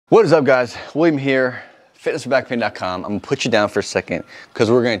What is up, guys? William here, fitnessforbackpain.com. I'm gonna put you down for a second because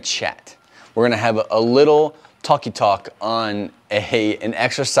we're gonna chat. We're gonna have a little talky talk on an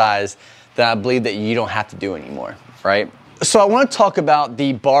exercise that I believe that you don't have to do anymore, right? So I wanna talk about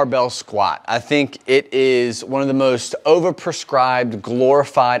the barbell squat. I think it is one of the most overprescribed,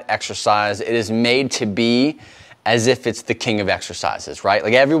 glorified exercise. It is made to be as if it's the king of exercises, right?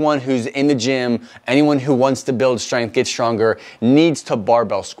 Like everyone who's in the gym, anyone who wants to build strength, get stronger, needs to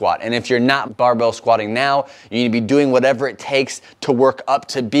barbell squat. And if you're not barbell squatting now, you need to be doing whatever it takes to work up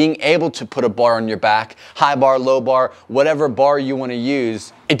to being able to put a bar on your back, high bar, low bar, whatever bar you want to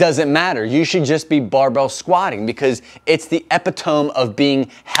use. It doesn't matter. You should just be barbell squatting because it's the epitome of being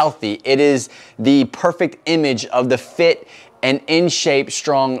healthy. It is the perfect image of the fit and in shape,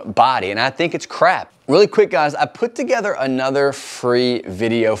 strong body. And I think it's crap. Really quick, guys, I put together another free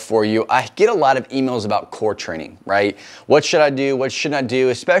video for you. I get a lot of emails about core training, right? What should I do? What shouldn't I do?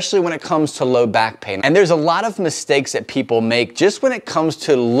 Especially when it comes to low back pain. And there's a lot of mistakes that people make just when it comes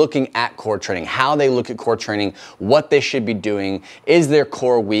to looking at core training, how they look at core training, what they should be doing. Is their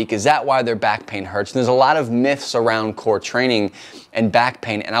core weak? Is that why their back pain hurts? And there's a lot of myths around core training and back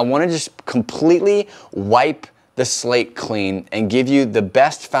pain. And I want to just completely wipe the slate clean and give you the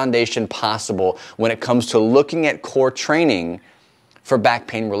best foundation possible when it comes to looking at core training for back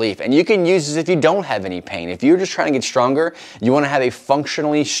pain relief. And you can use this if you don't have any pain. If you're just trying to get stronger, you want to have a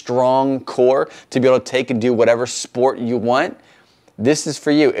functionally strong core to be able to take and do whatever sport you want, this is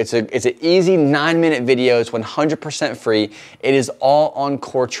for you. It's an easy 9-minute video. It's 100% free. It is all on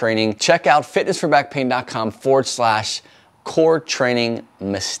core training. Check out fitnessforbackpain.com/core training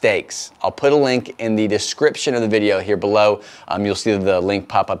mistakes. I'll put a link in the description of the video here below. You'll see the link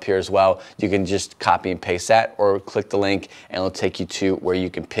pop up here as well. You can just copy and paste that or click the link and it'll take you to where you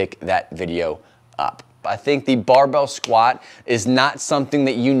can pick that video up. I think the barbell squat is not something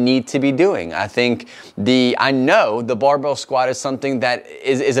that you need to be doing. I know the barbell squat is something that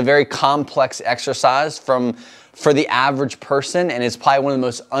is a very complex exercise for the average person, and it's probably one of the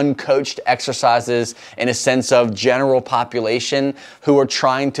most uncoached exercises in a sense of general population who are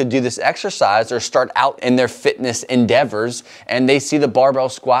trying to do this exercise or start out in their fitness endeavors, and they see the barbell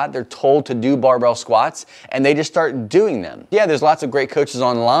squat, they're told to do barbell squats, and they just start doing them. Yeah, there's lots of great coaches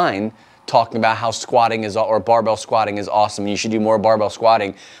online talking about how squatting is, or barbell squatting is awesome, and you should do more barbell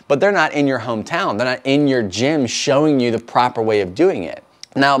squatting, but they're not in your hometown, they're not in your gym showing you the proper way of doing it.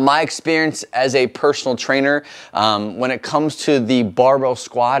 Now, my experience as a personal trainer, when it comes to the barbell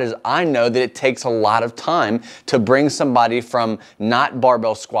squat, is I know that it takes a lot of time to bring somebody from not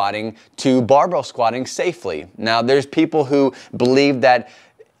barbell squatting to barbell squatting safely. Now, there's people who believe that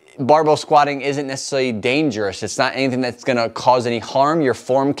barbell squatting isn't necessarily dangerous. It's not anything that's gonna cause any harm. Your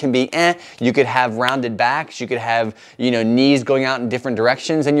form can be You could have rounded backs. You could have, knees going out in different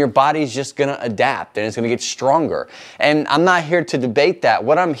directions, and your body's just gonna adapt and it's gonna get stronger. And I'm not here to debate that.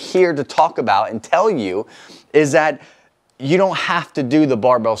 What I'm here to talk about and tell you is that you don't have to do the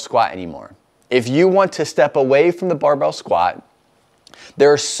barbell squat anymore. If you want to step away from the barbell squat,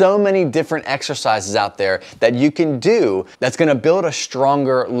 there are so many different exercises out there that you can do that's going to build a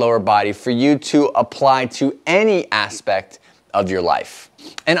stronger lower body for you to apply to any aspect of your life.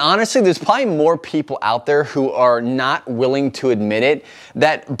 And honestly, there's probably more people out there who are not willing to admit it,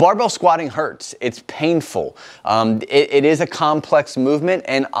 that barbell squatting hurts. It's painful. It is a complex movement,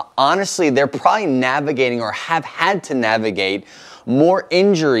 and honestly, they're probably navigating or have had to navigate more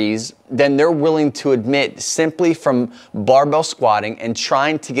injuries than they're willing to admit simply from barbell squatting and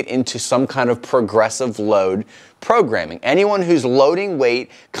trying to get into some kind of progressive load programming. Anyone who's loading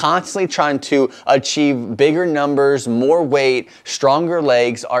weight, constantly trying to achieve bigger numbers, more weight, stronger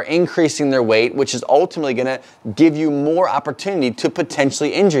legs, are increasing their weight, which is ultimately gonna give you more opportunity to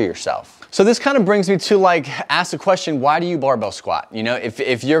potentially injure yourself. So this kind of brings me to ask the question, why do you barbell squat?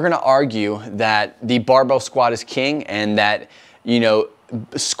 If you're gonna argue that the barbell squat is king and that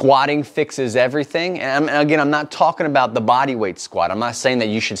squatting fixes everything. And again, I'm not talking about the body weight squat. I'm not saying that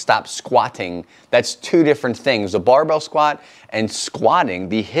you should stop squatting. That's two different things. The barbell squat and squatting,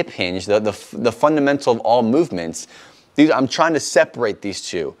 the hip hinge, the fundamental of all movements, I'm trying to separate these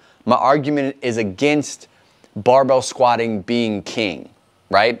two. My argument is against barbell squatting being king,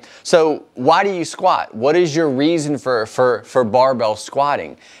 right? So why do you squat? What is your reason for barbell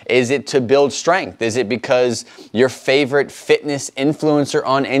squatting? Is it to build strength? Is it because your favorite fitness influencer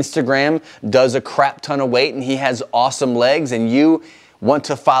on Instagram does a crap ton of weight and he has awesome legs and you want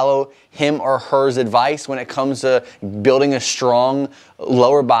to follow him or her advice when it comes to building a strong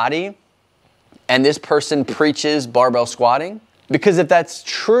lower body, and this person preaches barbell squatting? Because if that's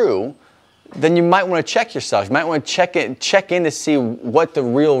true, then you might want to check yourself. You might want to check in to see what the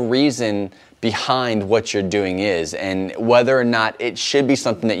real reason behind what you're doing is, and whether or not it should be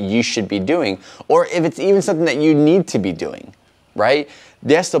something that you should be doing, or if it's even something that you need to be doing, right?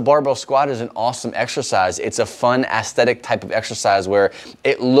 Yes, the barbell squat is an awesome exercise. It's a fun, aesthetic type of exercise where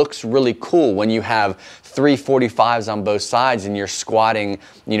it looks really cool when you have 3 45s on both sides and you're squatting,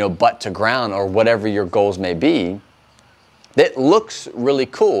 you know, butt to ground or whatever your goals may be. It looks really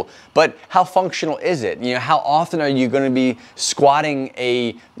cool, but how functional is it? You know, how often are you going to be squatting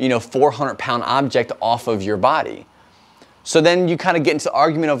a, you know, 400-pound object off of your body? So then you kind of get into the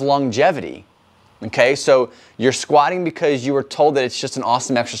argument of longevity. Okay, so you're squatting because you were told that it's just an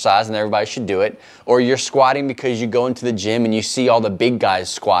awesome exercise and everybody should do it, or you're squatting because you go into the gym and you see all the big guys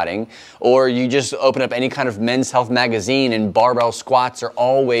squatting, or you just open up any kind of Men's Health magazine and barbell squats are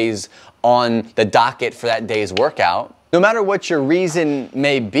always on the docket for that day's workout. No matter what your reason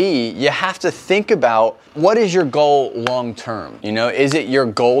may be, you have to think about what is your goal long term. You know, is it your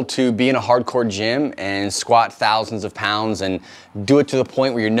goal to be in a hardcore gym and squat thousands of pounds and do it to the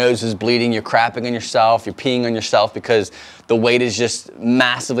point where your nose is bleeding, you're crapping on yourself, you're peeing on yourself because the weight is just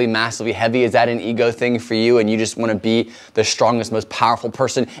massively, massively heavy? Is that an ego thing for you and you just want to be the strongest, most powerful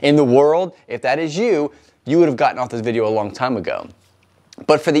person in the world? If that is you, you would have gotten off this video a long time ago.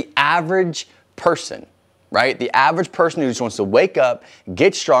 But for the average person, right? The average person who just wants to wake up,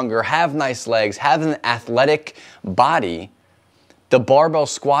 get stronger, have nice legs, have an athletic body, the barbell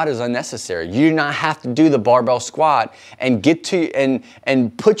squat is unnecessary. You do not have to do the barbell squat and get to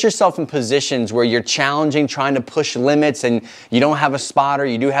and put yourself in positions where you're challenging, trying to push limits, and you don't have a spotter,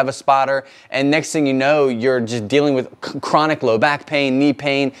 you do have a spotter, and next thing you know, you're just dealing with chronic low back pain, knee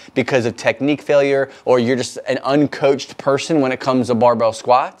pain because of technique failure, or you're just an uncoached person when it comes to barbell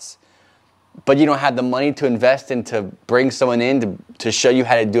squats. But you don't have the money to invest in to bring someone in to show you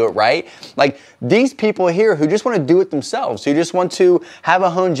how to do it right. Like these people here who just want to do it themselves, who just want to have a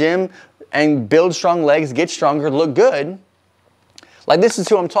home gym and build strong legs, get stronger, look good. Like this is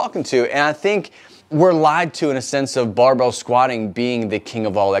who I'm talking to. And I think we're lied to in a sense of barbell squatting being the king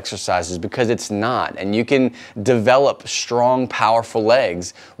of all exercises, because it's not. And you can develop strong, powerful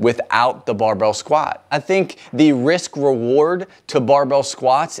legs without the barbell squat. I think the risk reward to barbell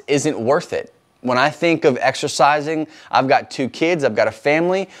squats isn't worth it. When I think of exercising, I've got 2 kids, I've got a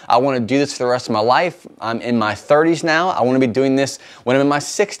family, I want to do this for the rest of my life. I'm in my 30s now, I want to be doing this when I'm in my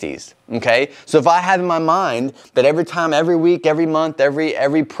 60s, okay? So if I have in my mind that every time, every week, every month,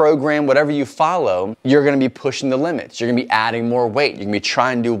 every program, whatever you follow, you're going to be pushing the limits, you're going to be adding more weight, you're going to be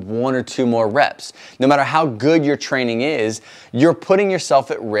trying to do 1 or 2 more reps. No matter how good your training is, you're putting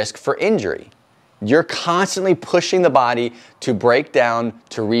yourself at risk for injury. You're constantly pushing the body to break down,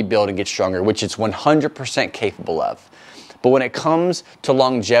 to rebuild and get stronger, which it's 100% capable of. But when it comes to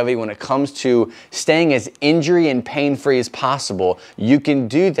longevity, when it comes to staying as injury and pain-free as possible, you can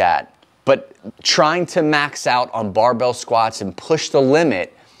do that. But trying to max out on barbell squats and push the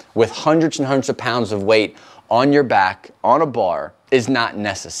limit with hundreds and hundreds of pounds of weight on your back, on a bar, is not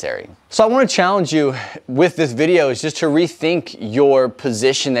necessary. So I want to challenge you with this video is just to rethink your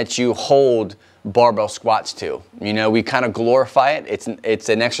position that you hold barbell squats to. You know, we kind of glorify it. It's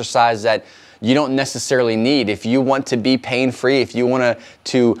an exercise that you don't necessarily need. If you want to be pain-free, if you want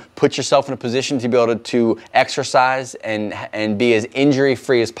to put yourself in a position to be able to exercise and be as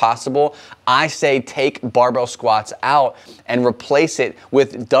injury-free as possible, I say take barbell squats out and replace it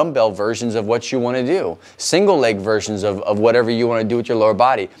with dumbbell versions of what you want to do. Single leg versions of whatever you want to do with your lower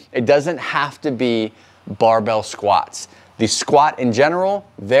body. It doesn't have to be barbell squats. The squat in general,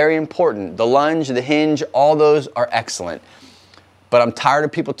 very important. The lunge, the hinge, all those are excellent. But I'm tired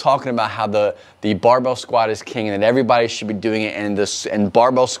of people talking about how the barbell squat is king and that everybody should be doing it, and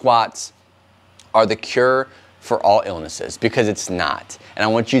barbell squats are the cure for all illnesses, because it's not. And I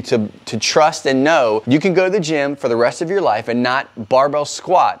want you to trust and know you can go to the gym for the rest of your life and not barbell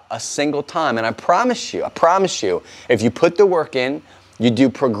squat a single time. And I promise you, if you put the work in, you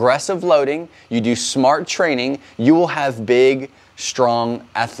do progressive loading, you do smart training, you will have big, strong,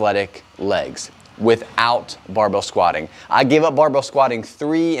 athletic legs without barbell squatting. I gave up barbell squatting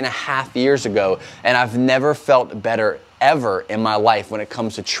 3.5 years ago, and I've never felt better ever in my life when it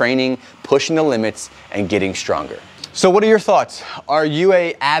comes to training, pushing the limits, and getting stronger. So what are your thoughts? Are you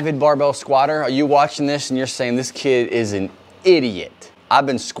an avid barbell squatter? Are you watching this and you're saying this kid is an idiot? I've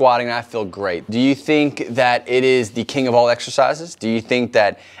been squatting and I feel great. Do you think that it is the king of all exercises? Do you think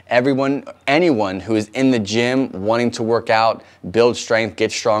that anyone who is in the gym wanting to work out, build strength,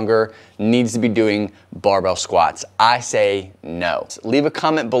 get stronger, needs to be doing barbell squats? I say no. Leave a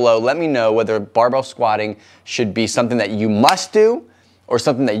comment below. Let me know whether barbell squatting should be something that you must do or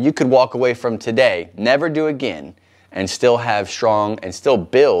something that you could walk away from today, never do again, and still have strong and still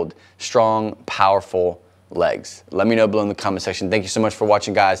build strong, powerful legs? Let me know below in the comment section. Thank you so much for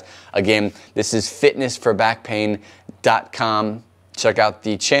watching, guys. Again, this is fitnessforbackpain.com. Check out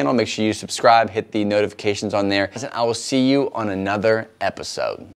the channel. Make sure you subscribe, hit the notifications on there. And I will see you on another episode.